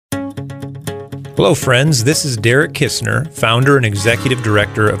Hello friends, this is Derek Kistner, founder and executive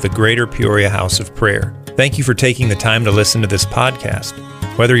director of the Greater Peoria House of Prayer. Thank you for taking the time to listen to this podcast.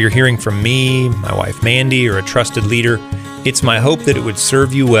 Whether you're hearing from me, my wife Mandy, or a trusted leader, it's my hope that it would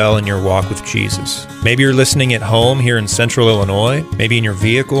serve you well in your walk with Jesus. Maybe you're listening at home here in Central Illinois, maybe in your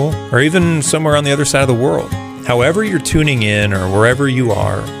vehicle, or even somewhere on the other side of the world. However you're tuning in or wherever you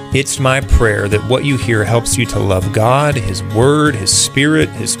are, it's my prayer that what you hear helps you to love God, His Word, His Spirit,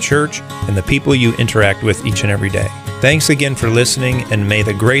 His church, and the people you interact with each and every day. Thanks again for listening, and may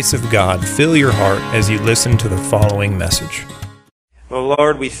the grace of God fill your heart as you listen to the following message. Well,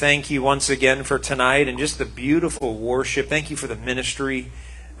 Lord, we thank you once again for tonight and just the beautiful worship. Thank you for the ministry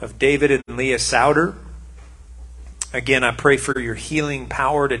of David and Leah Souter. Again, I pray for your healing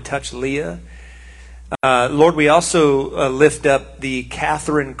power to touch Leah. Lord, we also lift up the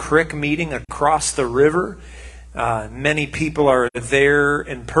Catherine Crick meeting across the river. Many people are there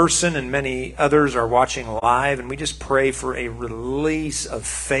in person and many others are watching live. And we just pray for a release of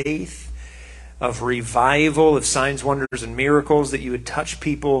faith, of revival, of signs, wonders, and miracles, that you would touch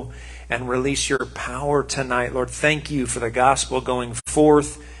people and release your power tonight. Lord, thank you for the gospel going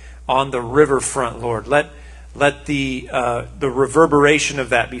forth on the riverfront, Lord. Let the reverberation of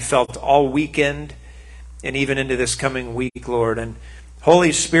that be felt all weekend and even into this coming week, Lord. And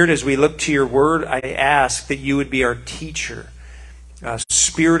Holy Spirit, as we look to your word, I ask that you would be our teacher.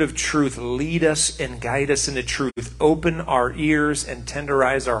 Spirit of truth, lead us and guide us into truth. Open our ears and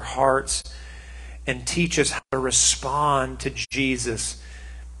tenderize our hearts and teach us how to respond to Jesus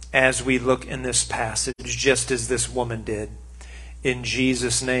as we look in this passage, just as this woman did. In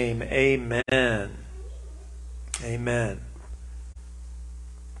Jesus' name, amen. Amen.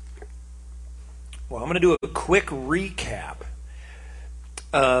 Well, I'm going to do a quick recap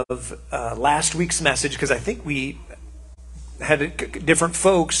of last week's message, because I think we had different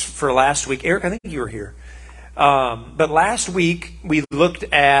folks for last week. Eric, I think you were here. But last week, we looked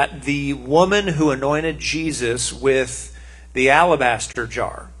at the woman who anointed Jesus with the alabaster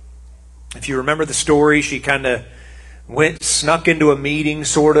jar. If you remember the story, she kind of snuck into a meeting,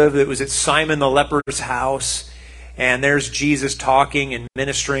 sort of. It was at Simon the leper's house. And there's Jesus talking and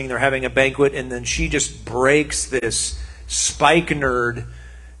ministering. They're having a banquet. And then she just breaks this spikenard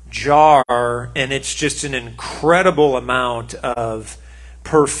jar. And it's just an incredible amount of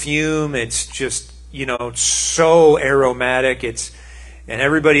perfume. It's just, so aromatic. And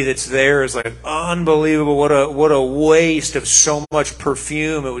everybody that's there is like, unbelievable. What a waste of so much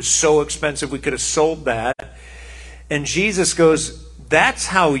perfume. It was so expensive. We could have sold that. And Jesus goes, that's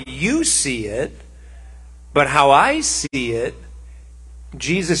how you see it. But how I see it,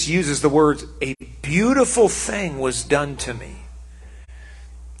 Jesus uses the words, a beautiful thing was done to me.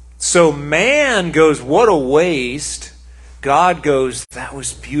 So man goes, what a waste. God goes, that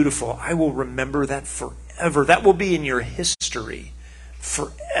was beautiful. I will remember that forever. That will be in your history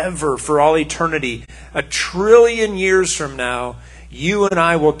forever, for all eternity. 1 trillion years from now, you and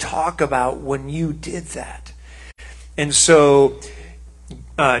I will talk about when you did that. And so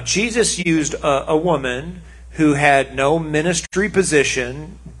Jesus used a woman who had no ministry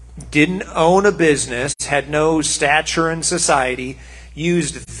position, didn't own a business, had no stature in society,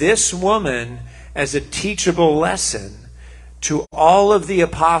 used this woman as a teachable lesson to all of the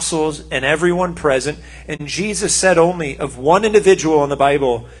apostles and everyone present. And Jesus said only of one individual in the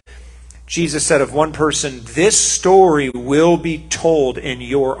Bible, Jesus said of one person, this story will be told in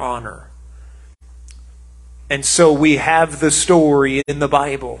your honor. And so we have the story in the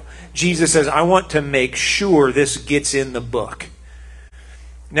Bible. Jesus says, I want to make sure this gets in the book.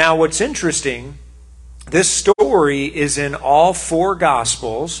 Now, what's interesting, this story is in all four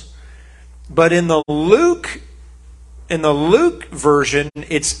Gospels, but in the Luke version,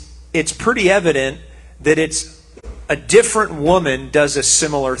 it's pretty evident that it's a different woman does a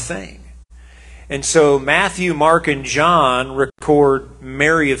similar thing. And so Matthew, Mark, and John record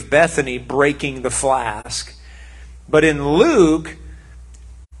Mary of Bethany breaking the flask. But in Luke,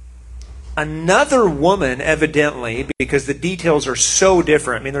 another woman, evidently, because the details are so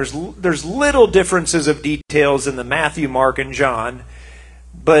different. I mean, there's little differences of details in the Matthew, Mark, and John.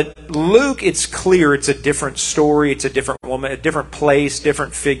 But Luke, it's clear it's a different story. It's a different woman, a different place,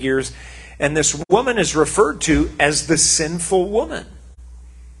 different figures. And this woman is referred to as the sinful woman.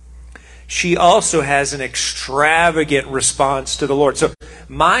 She also has an extravagant response to the Lord. So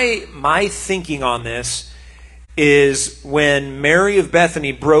my thinking on this is when Mary of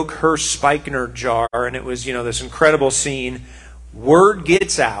Bethany broke her spikenard jar, and it was, this incredible scene, word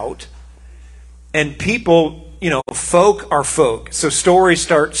gets out, and people folk are folk. So stories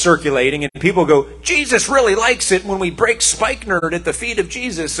start circulating and people go, Jesus really likes it when we break spikenard at the feet of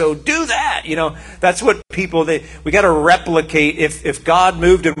Jesus. So do that. That's what we got to replicate. If God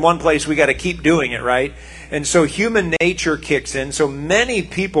moved in one place, we got to keep doing it, right? And so human nature kicks in. So many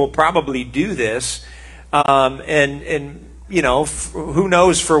people probably do this. Who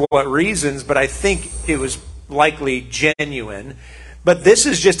knows for what reasons, but I think it was likely genuine. But this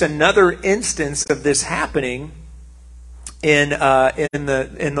is just another instance of this happening in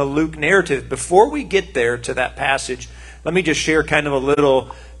the Luke narrative. Before we get there to that passage, let me just share kind of a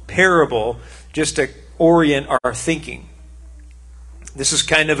little parable just to orient our thinking. This is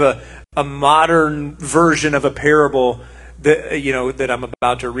kind of a modern version of a parable that I'm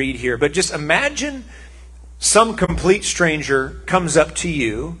about to read here. But just imagine some complete stranger comes up to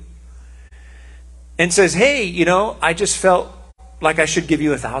you and says, "Hey, I just felt like I should give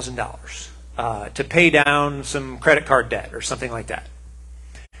you $1,000 to pay down some credit card debt or something like that."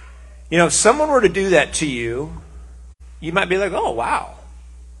 If someone were to do that to you, you might be like, "Oh, wow,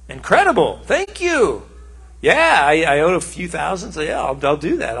 incredible, thank you. Yeah, I owed a few thousand, so yeah, I'll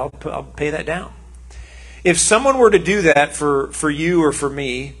do that. I'll pay that down." If someone were to do that for you or for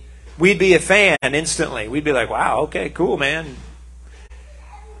me, we'd be a fan instantly. We'd be like, "Wow, okay, cool, man."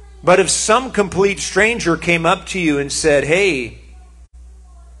 But if some complete stranger came up to you and said, "Hey,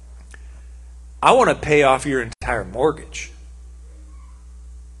 I want to pay off your entire mortgage."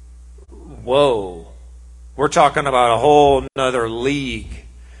 Whoa. We're talking about a whole nother league.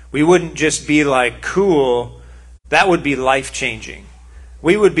 We wouldn't just be like, "Cool." That would be life-changing.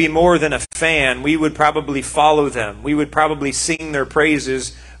 We would be more than a fan. We would probably follow them. We would probably sing their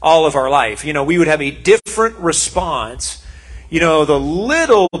praises all of our life. We would have a different response. The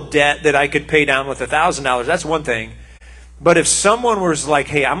little debt that I could pay down with $1,000, that's one thing. But if someone was like,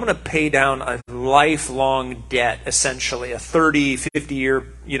 "Hey, I'm going to pay down a lifelong debt, essentially, a 30, 50-year,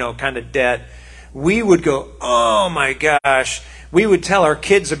 kind of debt," we would go, "Oh my gosh." We would tell our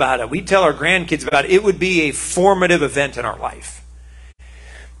kids about it. We'd tell our grandkids about it. It would be a formative event in our life.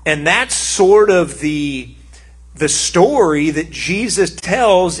 And that's sort of the story that Jesus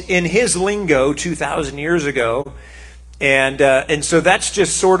tells in his lingo 2,000 years ago. And so that's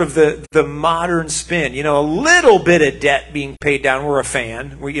just sort of the modern spin. A little bit of debt being paid down. We're a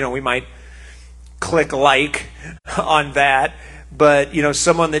fan. We might click like on that. But,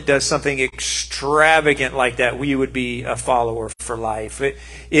 someone that does something extravagant like that, we would be a follower for life.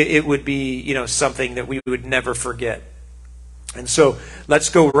 It would be, something that we would never forget. And so let's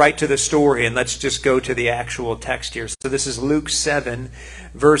go right to the story and let's just go to the actual text here. So this is Luke 7,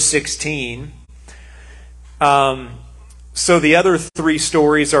 verse 16. So the other three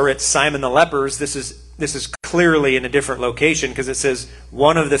stories are at Simon the leper's. This is clearly in a different location because it says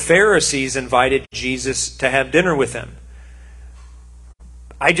one of the Pharisees invited Jesus to have dinner with him.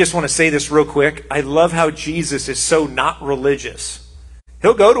 I just want to say this real quick. I love how Jesus is so not religious.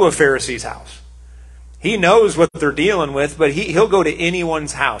 He'll go to a Pharisee's house. He knows what they're dealing with, but he'll go to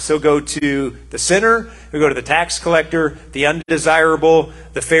anyone's house. He'll go to the sinner, he'll go to the tax collector, the undesirable,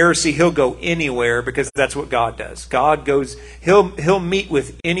 the Pharisee. He'll go anywhere because that's what God does. God goes, he'll meet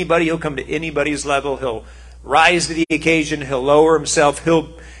with anybody. He'll come to anybody's level. He'll rise to the occasion. He'll lower himself.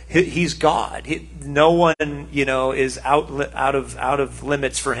 He's God. No one, is out of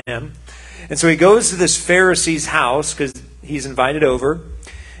limits for him. And so he goes to this Pharisee's house because he's invited over.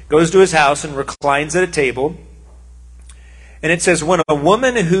 Goes to his house and reclines at a table. And it says, when a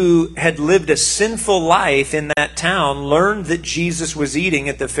woman who had lived a sinful life in that town learned that Jesus was eating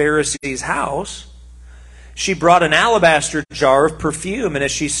at the Pharisee's house, she brought an alabaster jar of perfume, and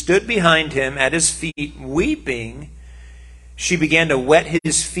as she stood behind him at his feet weeping, she began to wet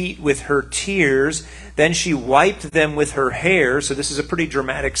his feet with her tears. Then she wiped them with her hair. So this is a pretty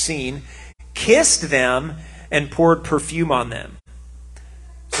dramatic scene. Kissed them and poured perfume on them.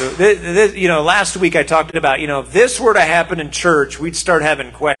 So, last week I talked about, if this were to happen in church, we'd start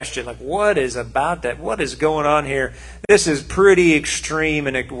having questions like, what is about that? What is going on here? This is pretty extreme,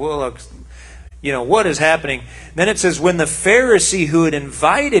 and what is happening? Then it says, when the Pharisee who had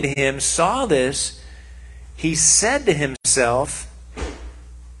invited him saw this, he said to himself,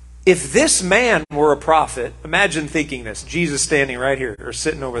 if this man were a prophet, imagine thinking this, Jesus standing right here or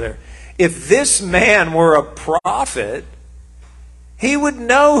sitting over there. If this man were a prophet, he would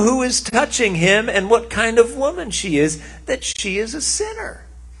know who is touching him and what kind of woman she is, that she is a sinner.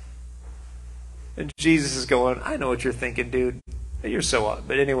 And Jesus is going, I know what you're thinking, dude. You're so odd.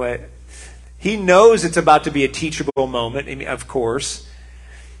 But anyway, he knows it's about to be a teachable moment, of course.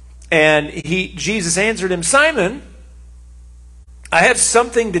 And Jesus answered him, Simon, I have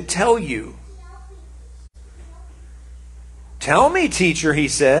something to tell you. Tell me, teacher, he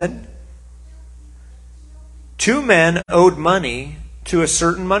said. 2 men owed money to a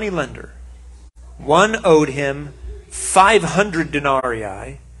certain moneylender. One owed him 500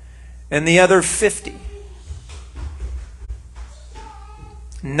 denarii and the other 50.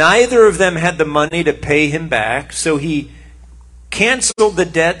 Neither of them had the money to pay him back, so he canceled the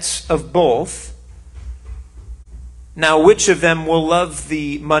debts of both. Now, which of them will love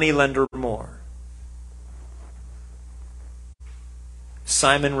the moneylender more?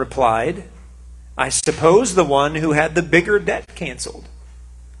 Simon replied, I suppose the one who had the bigger debt canceled.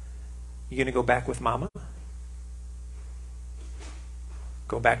 You going to go back with Mama?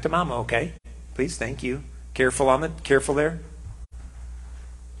 Go back to Mama, okay? Please, thank you. Careful there.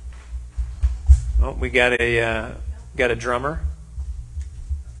 Oh, we got a drummer.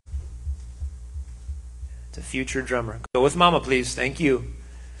 It's a future drummer. Go with Mama, please. Thank you.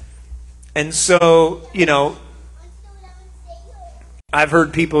 And so, I've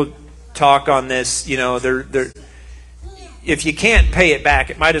heard people talk on this. They're if you can't pay it back,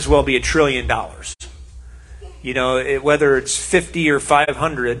 it might as well be $1 trillion. Whether it's 50 or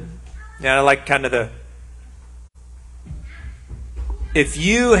 500. I like kind of if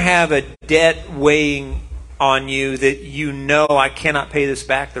you have a debt weighing on you that I cannot pay this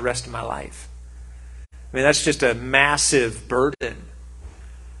back the rest of my life. I mean, that's just a massive burden.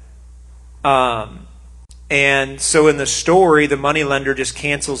 And so in the story, the moneylender just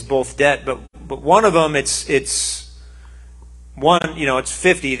cancels both debt, but one of them it's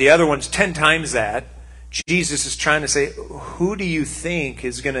 50, the other one's 10 times that. Jesus is trying to say, who do you think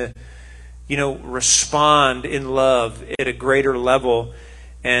is going to respond in love at a greater level?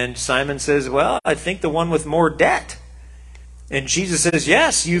 And Simon says, well, I think the one with more debt. And Jesus says,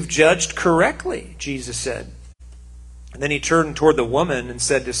 yes, you've judged correctly, Jesus said. And then he turned toward the woman and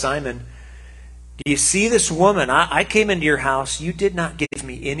said to Simon, do you see this woman? I came into your house. You did not give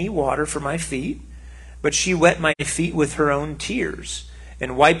me any water for my feet, but she wet my feet with her own tears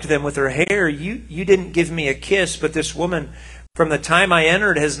and wiped them with her hair. You didn't give me a kiss, but this woman, from the time I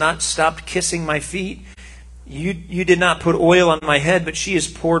entered, has not stopped kissing my feet. You did not put oil on my head, but she has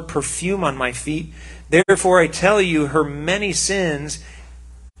poured perfume on my feet. Therefore I tell you, her many sins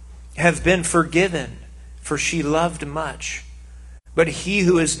have been forgiven, for she loved much. But he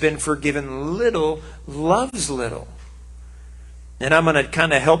who has been forgiven little loves little. And I'm going to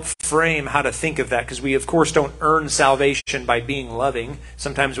kind of help frame how to think of that, because we, of course, don't earn salvation by being loving.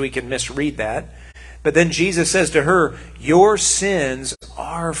 Sometimes we can misread that. But then Jesus says to her, your sins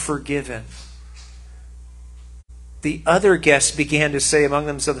are forgiven. The other guests began to say among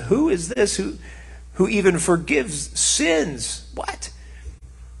themselves, who is this who even forgives sins? What?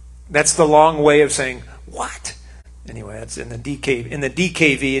 That's the long way of saying, what? Anyway, that's in the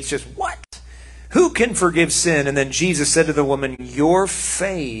DKV, it's just, what? Who can forgive sin? And then Jesus said to the woman, your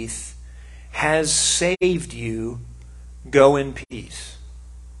faith has saved you. Go in peace.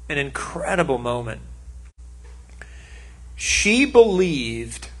 An incredible moment. She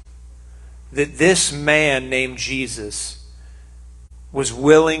believed that this man named Jesus was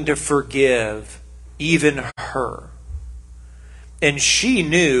willing to forgive even her. And she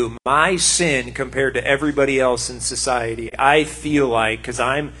knew my sin compared to everybody else in society. I feel like, because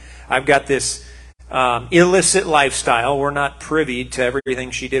I've got this illicit lifestyle. We're not privy to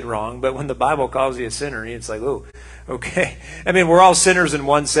everything she did wrong. But when the Bible calls you a sinner, it's like, oh, okay. I mean, we're all sinners in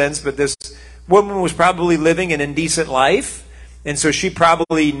one sense, but this woman was probably living an indecent life. And so she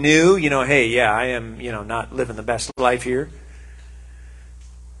probably knew, hey, yeah, I am, not living the best life here.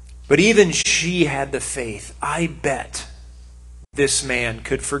 But even she had the faith. I bet this man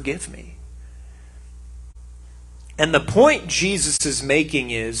could forgive me. And the point Jesus is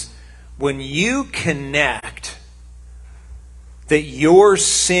making is, when you connect that your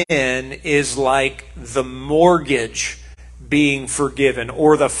sin is like the mortgage being forgiven,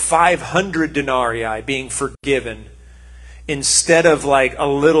 or the 500 denarii being forgiven, instead of like a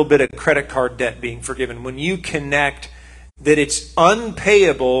little bit of credit card debt being forgiven, when you connect that it's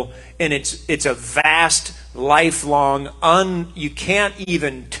unpayable and it's a vast, lifelong, you can't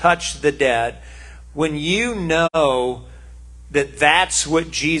even touch the debt, when you know that that's what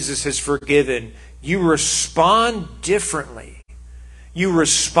Jesus has forgiven, you respond differently. You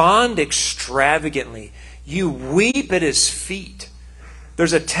respond extravagantly. You weep at his feet.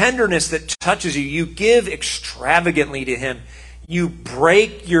 There's a tenderness that touches you. You give extravagantly to him. You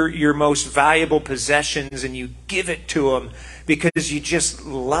break your most valuable possessions and you give it to him because you just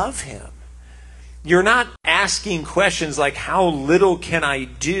love him. You're not asking questions like, how little can I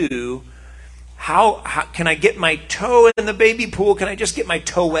do? How can I get my toe in the baby pool? Can I just get my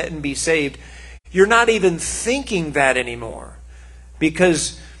toe wet and be saved? You're not even thinking that anymore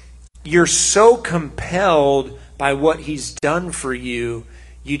because you're so compelled by what he's done for you.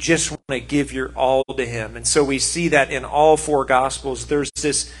 You just want to give your all to him. And so we see that in all four Gospels. There's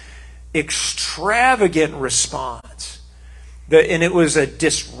this extravagant response. And it was a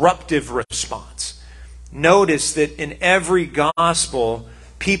disruptive response. Notice that in every Gospel,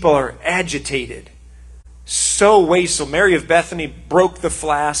 people are agitated. So wasteful. Mary of Bethany broke the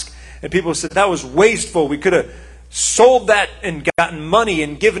flask, and people said, that was wasteful. We could have sold that and gotten money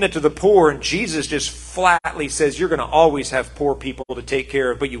and given it to the poor. And Jesus just flatly says, you're going to always have poor people to take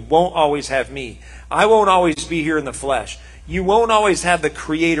care of, but you won't always have me. I won't always be here in the flesh. You won't always have the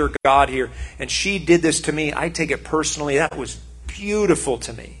Creator God here. And she did this to me. I take it personally. That was beautiful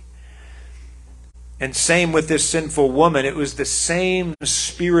to me. And same with this sinful woman. It was the same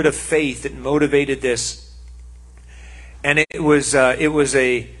spirit of faith that motivated this. And it was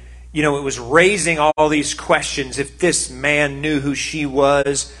raising all these questions. If this man knew who she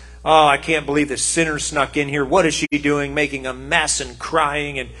was, oh, I can't believe the sinner snuck in here. What is she doing? Making a mess and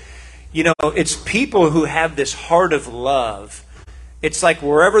crying. And, it's people who have this heart of love. It's like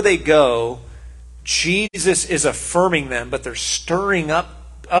wherever they go, Jesus is affirming them, but they're stirring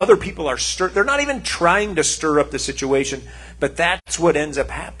up. Other people are they're not even trying to stir up the situation, but that's what ends up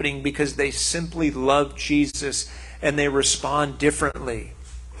happening because they simply love Jesus and they respond differently.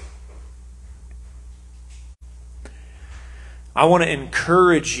 I want to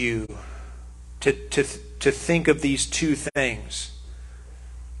encourage you to think of these two things.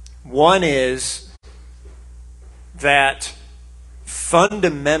 One is that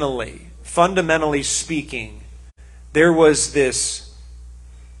fundamentally speaking, there was this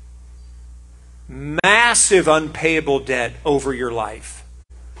massive unpayable debt over your life.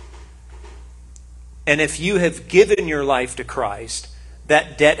 And if you have given your life to Christ,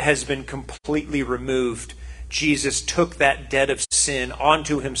 that debt has been completely removed. Jesus took that debt of sin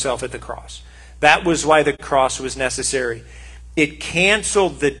onto himself at the cross. That was why the cross was necessary. It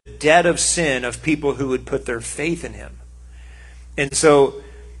canceled the debt of sin of people who would put their faith in him. And so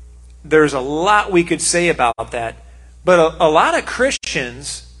there's a lot we could say about that. But a lot of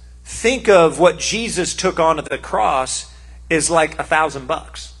Christians think of what Jesus took onto the cross as like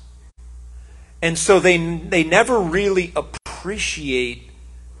 $1,000. And so they never really appreciate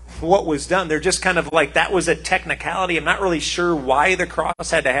what was done. They're just kind of like, that was a technicality. I'm not really sure why the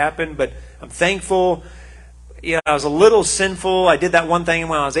cross had to happen, but I'm thankful. I was a little sinful. I did that one thing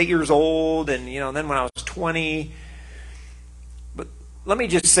when I was 8 years old, and then when I was 20. But let me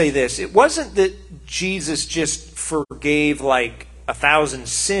just say this. It wasn't that Jesus just forgave like 1,000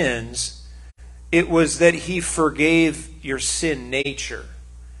 sins. It was that he forgave your sin nature.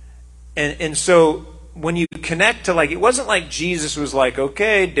 And so when you connect to it wasn't like Jesus was like,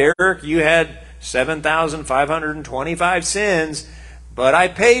 okay, Derek, you had 7,525 sins, but I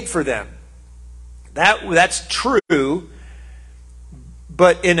paid for them. That's true,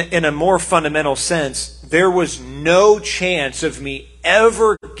 but in a more fundamental sense, there was no chance of me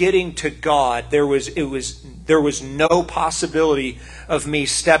ever getting to God. There was no possibility of me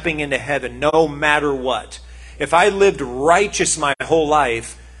stepping into heaven, no matter what. If I lived righteous my whole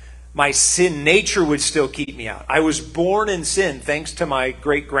life, my sin nature would still keep me out. I was born in sin thanks to my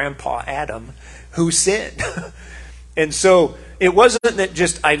great-grandpa Adam, who sinned. And so it wasn't that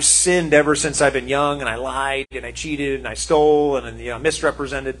just I've sinned ever since I've been young, and I lied, and I cheated, and I stole, and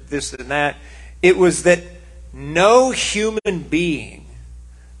misrepresented this and that. It was that no human being,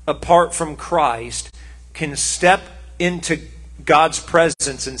 apart from Christ, can step into God's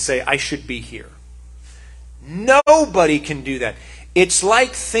presence and say, I should be here. Nobody can do that. It's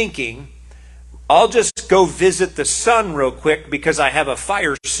like thinking, I'll just go visit the sun real quick because I have a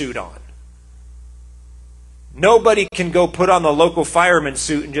fire suit on. Nobody can go put on the local fireman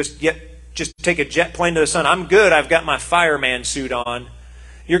suit and just take a jet plane to the sun. I'm good. I've got my fireman suit on.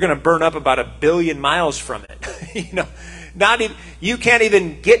 You're going to burn up about 1 billion miles from it. You can't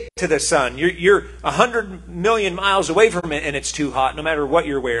even get to the sun. You're 100 million miles away from it, and it's too hot, no matter what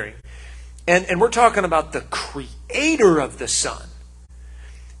you're wearing. And we're talking about the creator of the sun.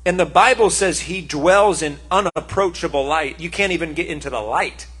 And the Bible says he dwells in unapproachable light. You can't even get into the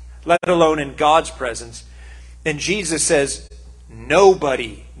light, let alone in God's presence. And Jesus says,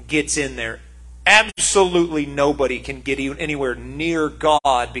 nobody gets in there. Absolutely nobody can get anywhere near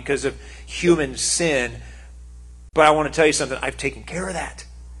God because of human sin. But I want to tell you something. I've taken care of that.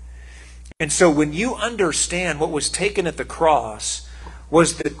 And so when you understand what was taken at the cross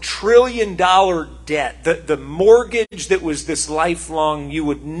was the $1 trillion debt, the mortgage that was this lifelong, you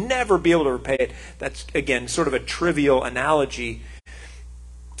would never be able to repay it. That's, again, sort of a trivial analogy.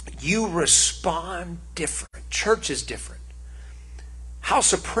 you respond different. Church is different.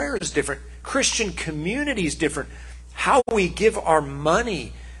 House of prayer is different. Christian community is different. How we give our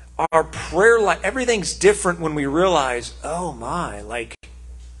money, our prayer life, everything's different when we realize, oh my, like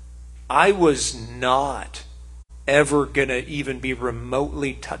I was not ever going to even be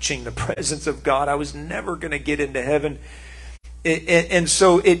remotely touching the presence of God. I was never going to get into heaven. And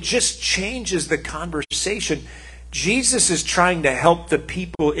so it just changes the conversation. Jesus is trying to help the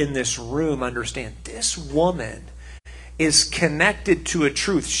people in this room understand this woman is connected to a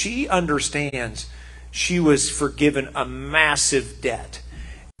truth. She understands she was forgiven a massive debt.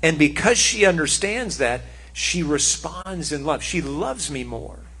 And because she understands that, she responds in love. She loves me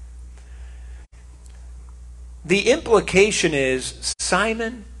more. The implication is,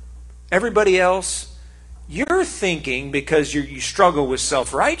 Simon, everybody else, you're thinking, because you struggle with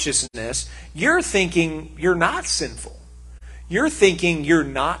self-righteousness, you're thinking you're not sinful. You're thinking you're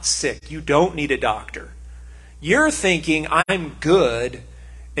not sick. You don't need a doctor. You're thinking I'm good,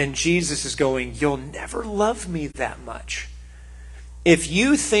 and Jesus is going, you'll never love me that much. If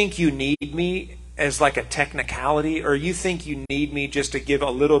you think you need me as like a technicality, or you think you need me just to give a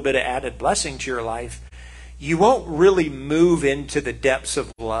little bit of added blessing to your life, you won't really move into the depths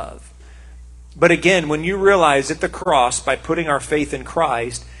of love. But again, when you realize at the cross, by putting our faith in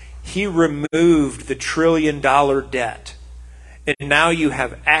Christ, He removed the $1 trillion debt. And now you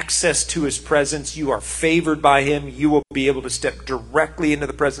have access to His presence. You are favored by Him. You will be able to step directly into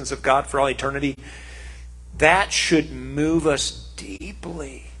the presence of God for all eternity. That should move us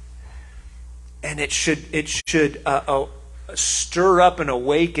deeply. And it should stir up and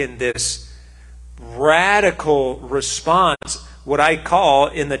awaken this radical response, what I call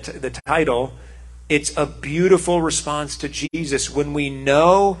in the title, it's a beautiful response to Jesus. When we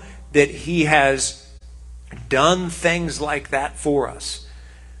know that He has done things like that for us,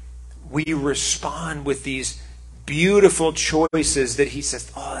 we respond with these beautiful choices that He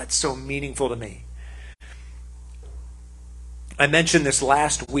says, oh, that's so meaningful to me. I mentioned this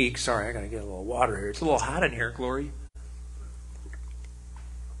last week. Sorry, I got to get a little water here. It's a little hot in here, Glory.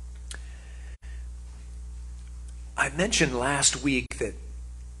 I mentioned last week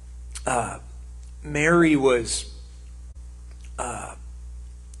that Mary was,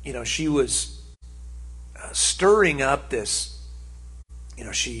 she was stirring up this,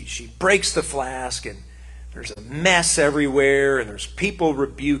 she breaks the flask and there's a mess everywhere and there's people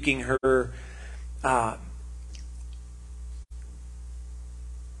rebuking her.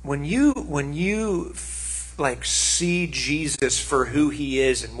 When you see Jesus for who He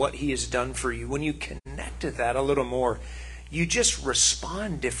is and what He has done for you, when you connect to that a little more, you just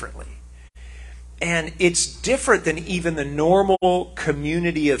respond differently. And it's different than even the normal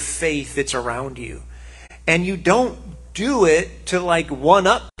community of faith that's around you. And you don't do it to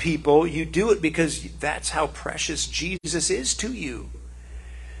one-up people. You do it because that's how precious Jesus is to you.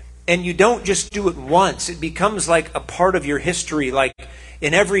 And you don't just do it once. It becomes like a part of your history. Like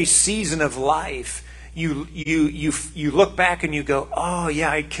in every season of life, you look back and you go, oh yeah,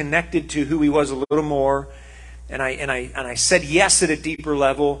 I connected to who He was a little more, and I said yes at a deeper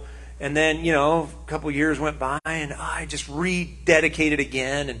level, and then a couple years went by and I just rededicated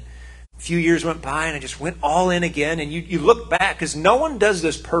again, and a few years went by and I just went all in again. And you look back, because no one does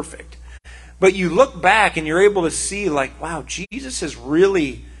this perfect, but you look back and you're able to see wow, Jesus has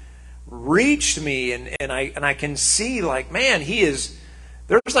really reached me, and I can see man, He is.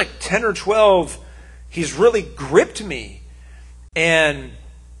 There's 10 or 12. He's really gripped me. And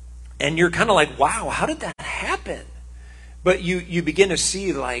you're kind of wow, how did that happen? But you begin to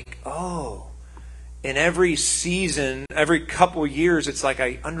see oh, in every season, every couple years, it's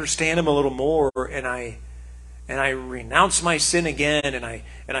I understand Him a little more, and I renounce my sin again, and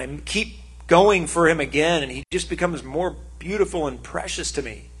I keep going for Him again, and He just becomes more beautiful and precious to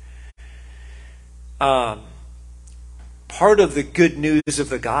me. Part of the good news of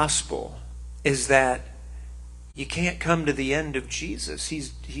the gospel is that you can't come to the end of Jesus.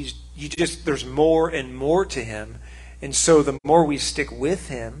 There's more and more to Him. And so the more we stick with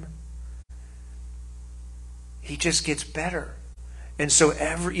Him, He just gets better. And so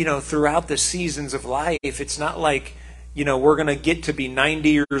throughout the seasons of life, it's not we're going to get to be 90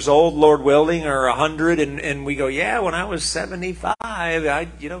 years old, Lord willing, or 100, and we go, yeah, when I was 75,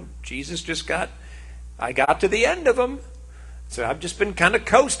 Jesus I got to the end of Him. So I've just been kind of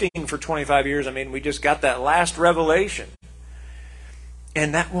coasting for 25 years. We just got that last revelation.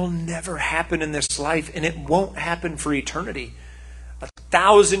 And that will never happen in this life, and it won't happen for eternity.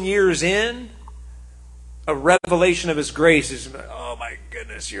 1,000 years in, a revelation of His grace is, oh my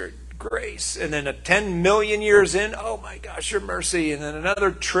goodness, you're grace. And then 10 million years in, oh my gosh, your mercy. And then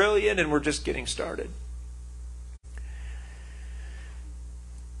another trillion, and we're just getting started.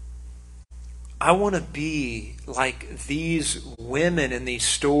 I want to be like these women in these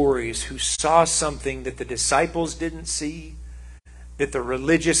stories who saw something that the disciples didn't see, that the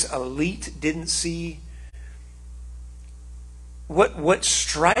religious elite didn't see. What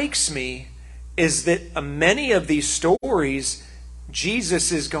strikes me is that many of these stories,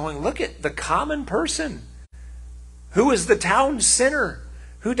 Jesus is going, look at the common person. Who is the town sinner?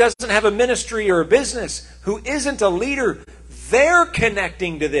 Who doesn't have a ministry or a business? Who isn't a leader? They're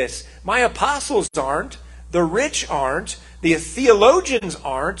connecting to this. My apostles aren't. The rich aren't. The theologians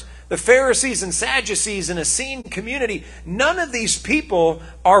aren't. The Pharisees and Sadducees in a Essene community. None of these people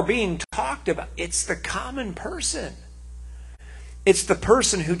are being talked about. It's the common person. It's the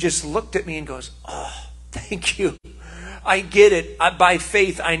person who just looked at me and goes, oh, thank you. I get it. By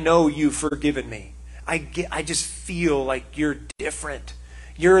faith, I know you've forgiven me. I just feel like you're different.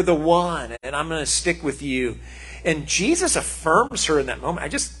 You're the one, and I'm going to stick with you. And Jesus affirms her in that moment. I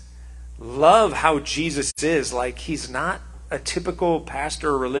just love how Jesus is. Like, he's not a typical pastor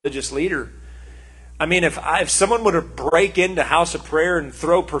or religious leader. I mean, if someone were to break into House of Prayer and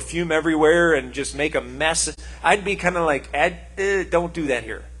throw perfume everywhere and just make a mess, I'd be kind of like, don't do that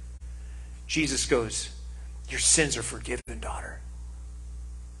here. Jesus goes, your sins are forgiven, daughter.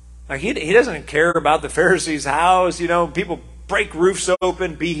 Like, he doesn't care about the Pharisees' house. You know, people break roofs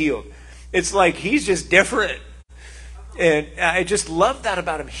open, be healed. It's like he's just different. And I just love that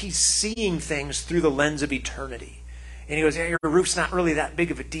about him. He's seeing things through the lens of eternity. And he goes, yeah, your roof's not really that big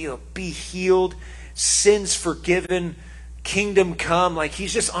of a deal. Be healed, sins forgiven, kingdom come. Like,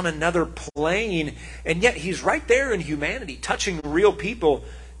 he's just on another plane. And yet he's right there in humanity, touching real people,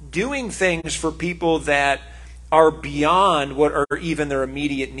 doing things for people that are beyond what are even their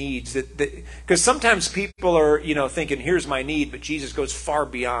immediate needs. Because sometimes people are, thinking, here's my need, but Jesus goes far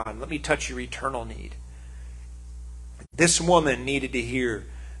beyond. Let me touch your eternal need. This woman needed to hear,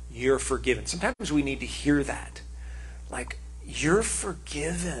 you're forgiven. Sometimes we need to hear that. Like, you're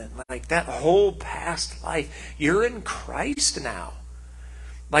forgiven. Like, that whole past life, you're in Christ now.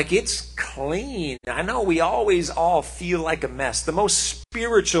 Like, it's clean. I know we always all feel like a mess. The most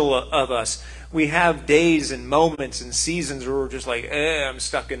spiritual of us, we have days and moments and seasons where we're just like, I'm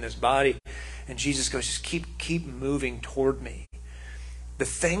stuck in this body. And Jesus goes, just keep moving toward me. The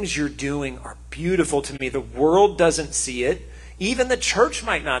things you're doing are beautiful to me. The world doesn't see it. Even the church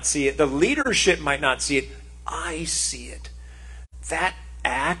might not see it. The leadership might not see it. I see it. That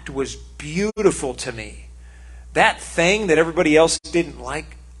act was beautiful to me. That thing that everybody else didn't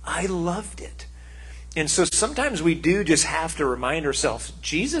like, I loved it. And so sometimes we do just have to remind ourselves,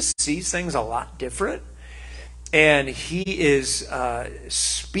 Jesus sees things a lot different. And he is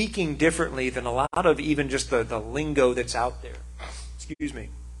speaking differently than a lot of even just the lingo that's out there. Excuse me.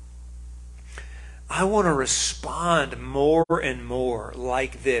 I want to respond more and more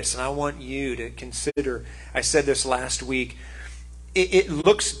like this. And I want you to consider, I said this last week, it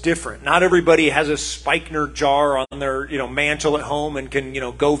looks different. Not everybody has a spikenard jar on their mantle at home and can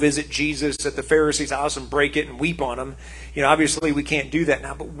go visit Jesus at the Pharisee's house and break it and weep on him. Obviously we can't do that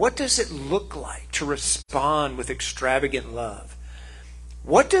now. But what does it look like to respond with extravagant love?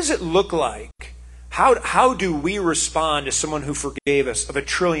 What does it look like? How do we respond to someone who forgave us of $1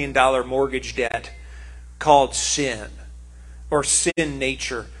 trillion mortgage debt called sin or sin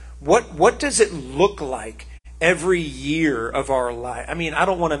nature? What does it look like every year of our life? I mean, I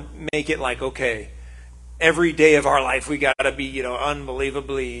don't want to make it like, okay, every day of our life we got to be,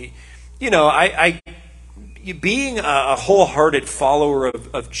 unbelievably, being a wholehearted follower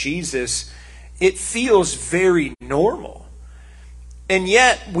of Jesus, it feels very normal. And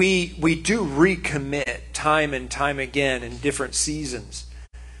yet we do recommit time and time again in different seasons.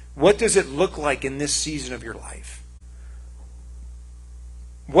 What does it look like in this season of your life?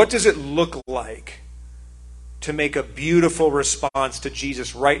 What does it look like to make a beautiful response to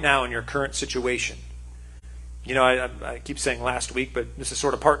Jesus right now in your current situation? I keep saying last week, but this is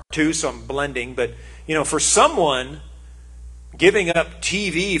sort of part 2, so I'm blending. But, for someone, giving up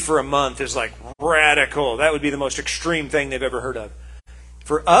TV for a month is like radical. That would be the most extreme thing they've ever heard of.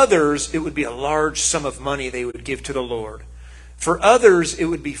 For others, it would be a large sum of money they would give to the Lord. For others, it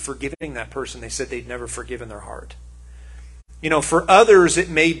would be forgiving that person they said they'd never forgiven their heart. For others, it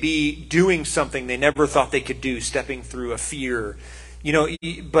may be doing something they never thought they could do, stepping through a fear.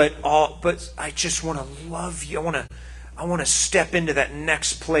 But I just want to love you. I want to step into that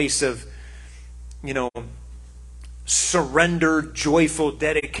next place of, surrender, joyful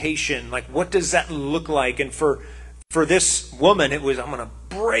dedication. Like, what does that look like? And for this woman, it was, I'm going to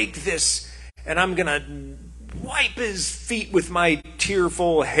break this, and I'm going to wipe his feet with my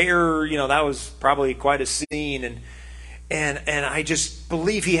tearful hair. That was probably quite a scene. And I just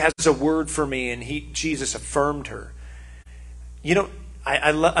believe he has a word for me, and Jesus affirmed her.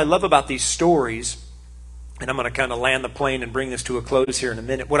 I love about these stories, and I'm going to kind of land the plane and bring this to a close here in a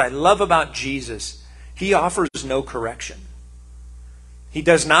minute. What I love about Jesus, he offers no correction. He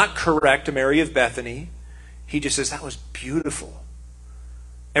does not correct Mary of Bethany. He just says, that was beautiful.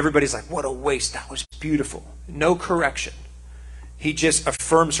 Everybody's like, what a waste. That was beautiful. No correction. He just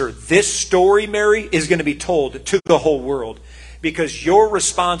affirms her. This story, Mary, is going to be told to the whole world because your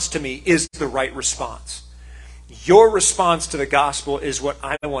response to me is the right response. Your response to the gospel is what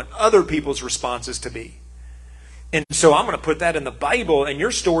I want other people's responses to be. And so I'm going to put that in the Bible, and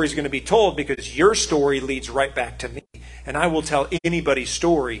your story is going to be told because your story leads right back to me. And I will tell anybody's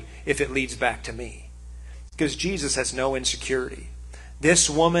story if it leads back to me. Because Jesus has no insecurity. This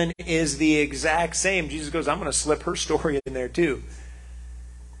woman is the exact same. Jesus goes, I'm going to slip her story in there too.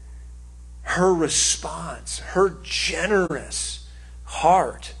 Her response, her generous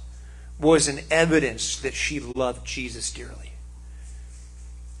heart was an evidence that she loved Jesus dearly.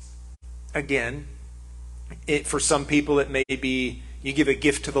 Again, for some people it may be you give a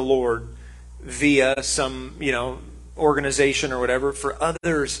gift to the Lord via some, organization or whatever. For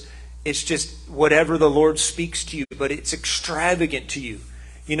others, it's just whatever the Lord speaks to you, but it's extravagant to you.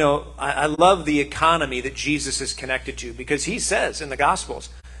 I love the economy that Jesus is connected to because he says in the Gospels,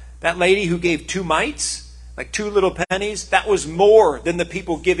 that lady who gave 2 mites, like 2 little pennies, that was more than the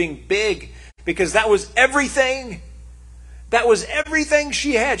people giving big because that was everything. That was everything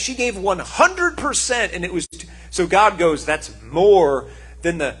she had. She gave 100%, and it was so God goes, that's more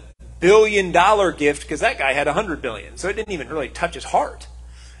than the $1 billion gift because that guy had 100 billion. So it didn't even really touch his heart.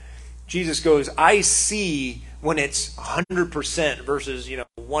 Jesus goes, I see when it's 100% versus,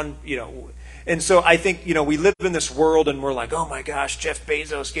 and so I think, we live in this world and we're like, oh my gosh, Jeff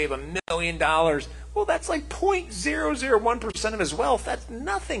Bezos gave $1 million. Well, that's like 0.001% of his wealth. That's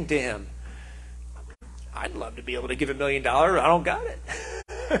nothing to him. I'd love to be able to give $1 million. I don't got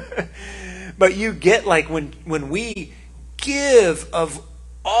it. But you get like when we give of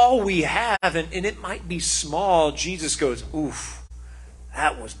all we have, and it might be small, Jesus goes, oof,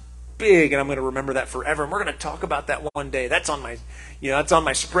 that was big, and I'm going to remember that forever. And we're going to talk about that one day. That's on my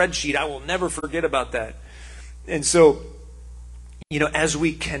spreadsheet. I will never forget about that. And so, as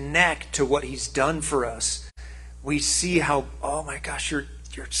we connect to what he's done for us, we see how, oh my gosh, you're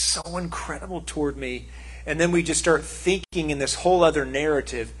so incredible toward me. And then we just start thinking in this whole other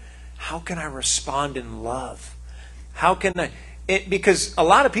narrative, how can I respond in love? How can I? Because a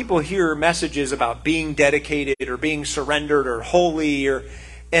lot of people hear messages about being dedicated or being surrendered or holy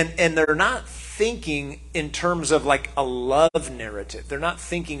and they're not thinking in terms of like a love narrative. They're not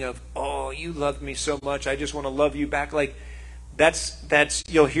thinking of, oh, you loved me so much, I just want to love you back. Like that's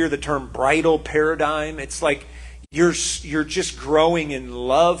you'll hear the term bridal paradigm. It's like you're just growing in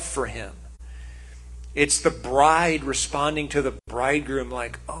love for him. It's the bride responding to the bridegroom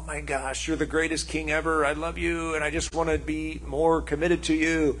like, oh my gosh, you're the greatest king ever. I love you and I just want to be more committed to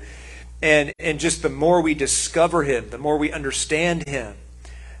you. And just the more we discover him, the more we understand him,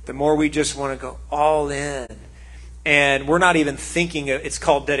 the more we just want to go all in. And we're not even thinking it's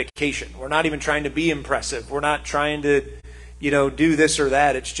called dedication. We're not even trying to be impressive. We're not trying to, do this or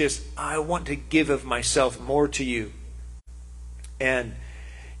that. It's just, I want to give of myself more to you. And,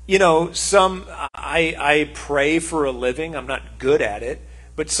 I pray for a living. I'm not good at it.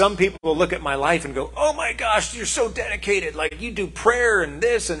 But some people will look at my life and go, oh my gosh, you're so dedicated. Like you do prayer and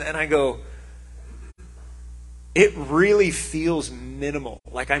this. And I go, it really feels minimal.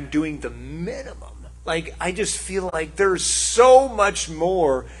 Like I'm doing the minimum. Like I just feel like there's so much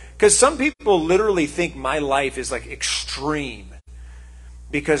more. Because some people literally think my life is like extreme.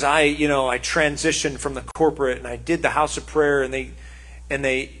 Because I transitioned from the corporate and I did the house of prayer and they and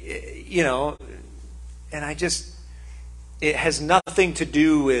I just, it has nothing to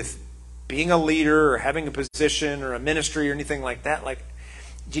do with being a leader or having a position or a ministry or anything like that. Like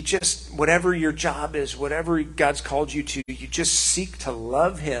you just, whatever your job is, whatever God's called you to, you just seek to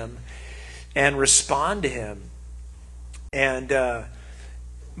love him and respond to him. And,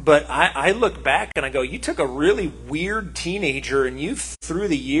 but I look back and I go, you took a really weird teenager and you've, through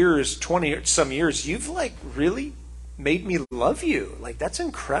the years, 20 some years, you've like really made me love you. Like that's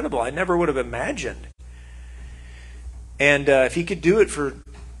incredible. I never would have imagined. And if he could do it for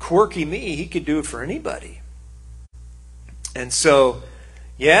quirky me, he could do it for anybody. And so,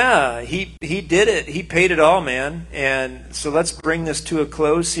 yeah, he did it. He paid it all, man. And so let's bring this to a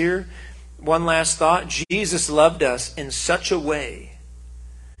close here. One last thought. Jesus loved us in such a way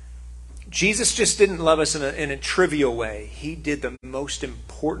Jesus just didn't love us in a trivial way. He did the most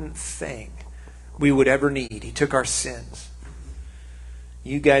important thing we would ever need. He took our sins.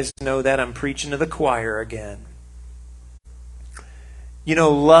 You guys know that. I'm preaching to the choir again. You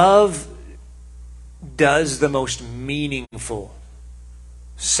know, love does the most meaningful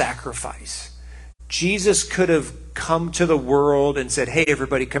sacrifice. Jesus could have come to the world and said, hey,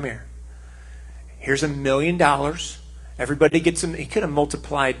 everybody, come here. Here's $1 million. Everybody gets him. He could have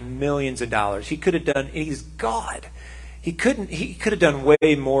multiplied millions of dollars. He could have done, he's God. He could have done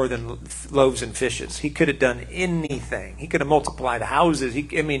way more than loaves and fishes. He could have done anything. He could have multiplied houses.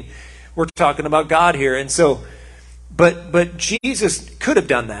 We're talking about God here. And so, but Jesus could have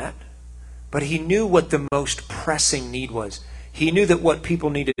done that. But he knew what the most pressing need was. He knew that what people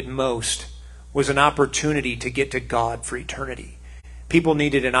needed most was an opportunity to get to God for eternity. People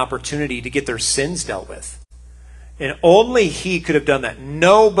needed an opportunity to get their sins dealt with. And only he could have done that.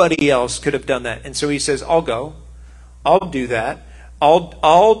 Nobody else could have done that. And so he says, I'll go. I'll do that.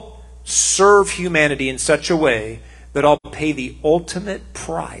 I'll serve humanity in such a way that I'll pay the ultimate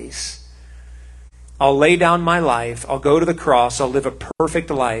price. I'll lay down my life. I'll go to the cross. I'll live a perfect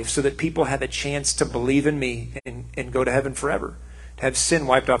life so that people have a chance to believe in me and go to heaven forever, to have sin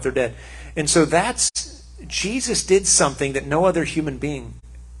wiped off their dead. And so Jesus did something that no other human being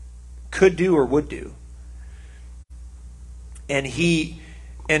could do or would do. And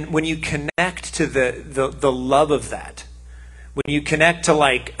when you connect to the love of that, when you connect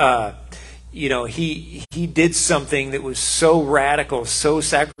to he did something that was so radical, so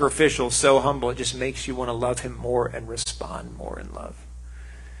sacrificial, so humble, it just makes you want to love him more and respond more in love.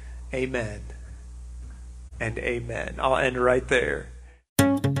 Amen and amen. I'll end right there.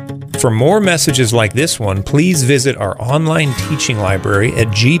 For more messages like this one, please visit our online teaching library at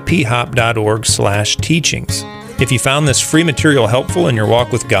gphop.org/teachings. If you found this free material helpful in your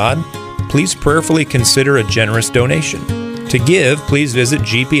walk with God, please prayerfully consider a generous donation. To give, please visit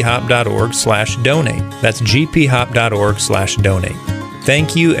gphop.org/donate. That's gphop.org/donate.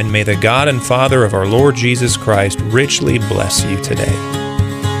 Thank you, and may the God and Father of our Lord Jesus Christ richly bless you today.